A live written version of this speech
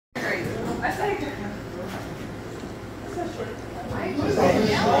I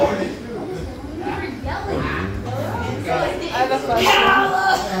have a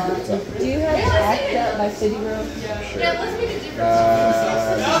question. Do you have Act Up by City Girls? Sure. Yeah, let's make a difference.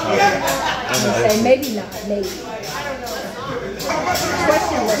 Say maybe not, maybe.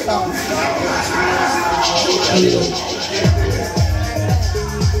 Question what song?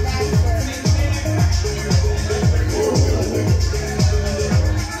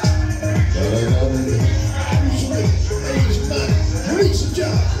 Release the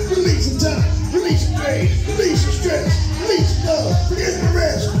job, release the time, release the pain, release the stress, release the love, forget the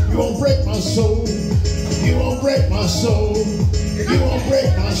rest. You won't break my soul, you won't break my soul, you won't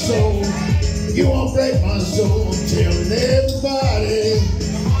break my soul, you won't break my soul. I'm telling everybody,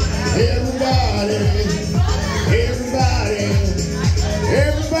 everybody, everybody,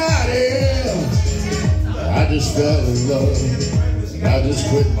 everybody. I just fell in love, I just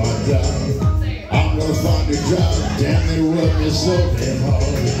quit my job. I'm gonna find a job, damn they work me so damn hard.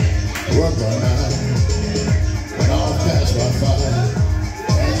 Work all night, when all past my 5.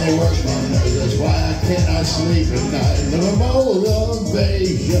 And they work my nerves, that's why I cannot sleep at night. No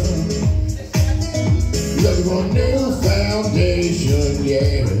motivation, looking for a new foundation,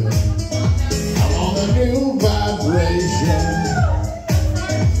 yeah. I'm on a new vibration,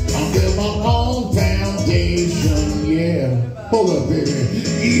 I'm building my own foundation, yeah. Hold up, baby.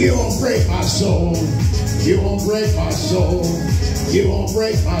 You won't break my soul. You won't break my soul. You won't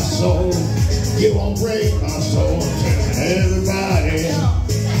break my soul. You won't break my soul. Everybody,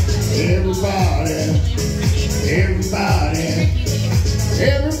 everybody, everybody,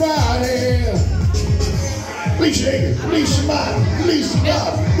 everybody. Release your anger, release your mind, release the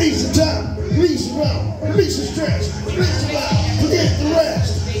love, release the time, release the realm, release the stress, release the love, forget the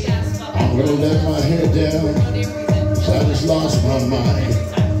rest. I'm gonna let my hair down. I just lost my mind.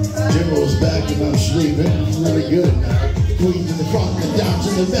 Jimbo's back and I'm sleeping really good now. Queens in the front and downs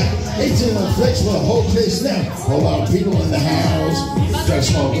in the back. 18 on flex for the whole place now. A lot of people in the house. Start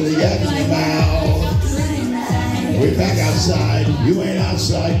smoking the yak in your mouth. We're back outside. You ain't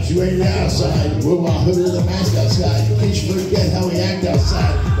outside. You ain't outside. We're my hood of the mask outside. In case you forget how we act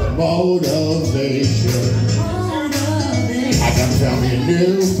outside. The motivation. I done found me a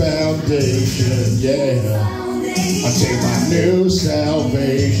new foundation, yeah. I'll take my new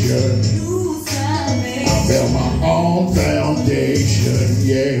salvation. I'll build my own foundation,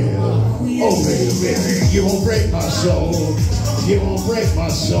 yeah. Oh, baby, baby, you won't break my soul. You won't break my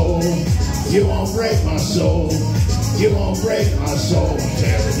soul. You won't break my soul. You won't break my soul. I'm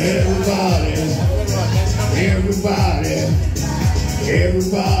telling everybody, everybody,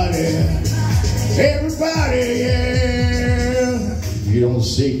 everybody, everybody, yeah. You don't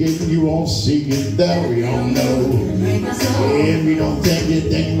seek it, you won't seek it, that we don't know. If you don't think it,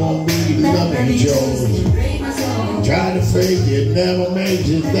 then you won't be loving yours. Try to fake it, never makes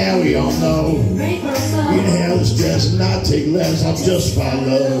it, that we all know. You can have the stress and not take less, I'll justify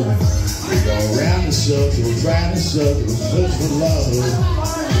love. We go round in circles, search for love.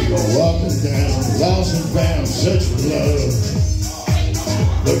 We go up and down, lost and found, search for love.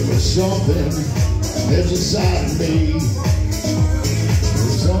 Look for something that lives inside of me.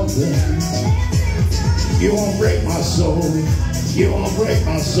 Something. You won't break my soul. You won't break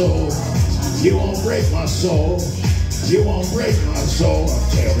my soul. You won't break my soul. You won't break my soul. I'm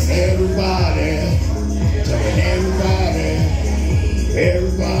telling everybody, everybody,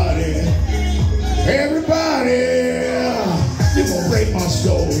 everybody. You won't break my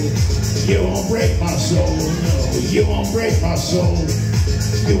soul. You won't break my soul. No, you won't break my soul.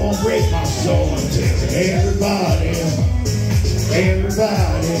 You won't break my soul. I'm telling everybody.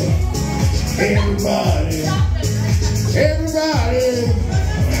 Everybody, everybody, everybody,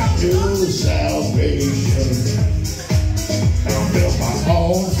 new salvation. I'll build my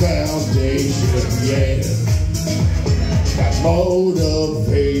own foundation, yeah. Got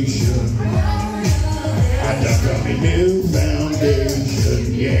motivation. I done got me new foundation,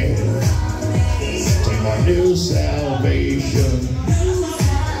 yeah. Take my new salvation.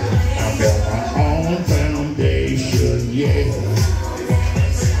 I'll build my own foundation, yeah.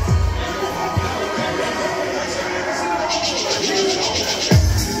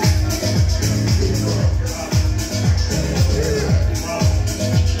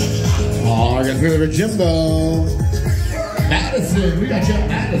 I got to go to Jimbo. Madison, we got you,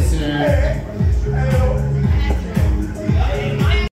 Madison.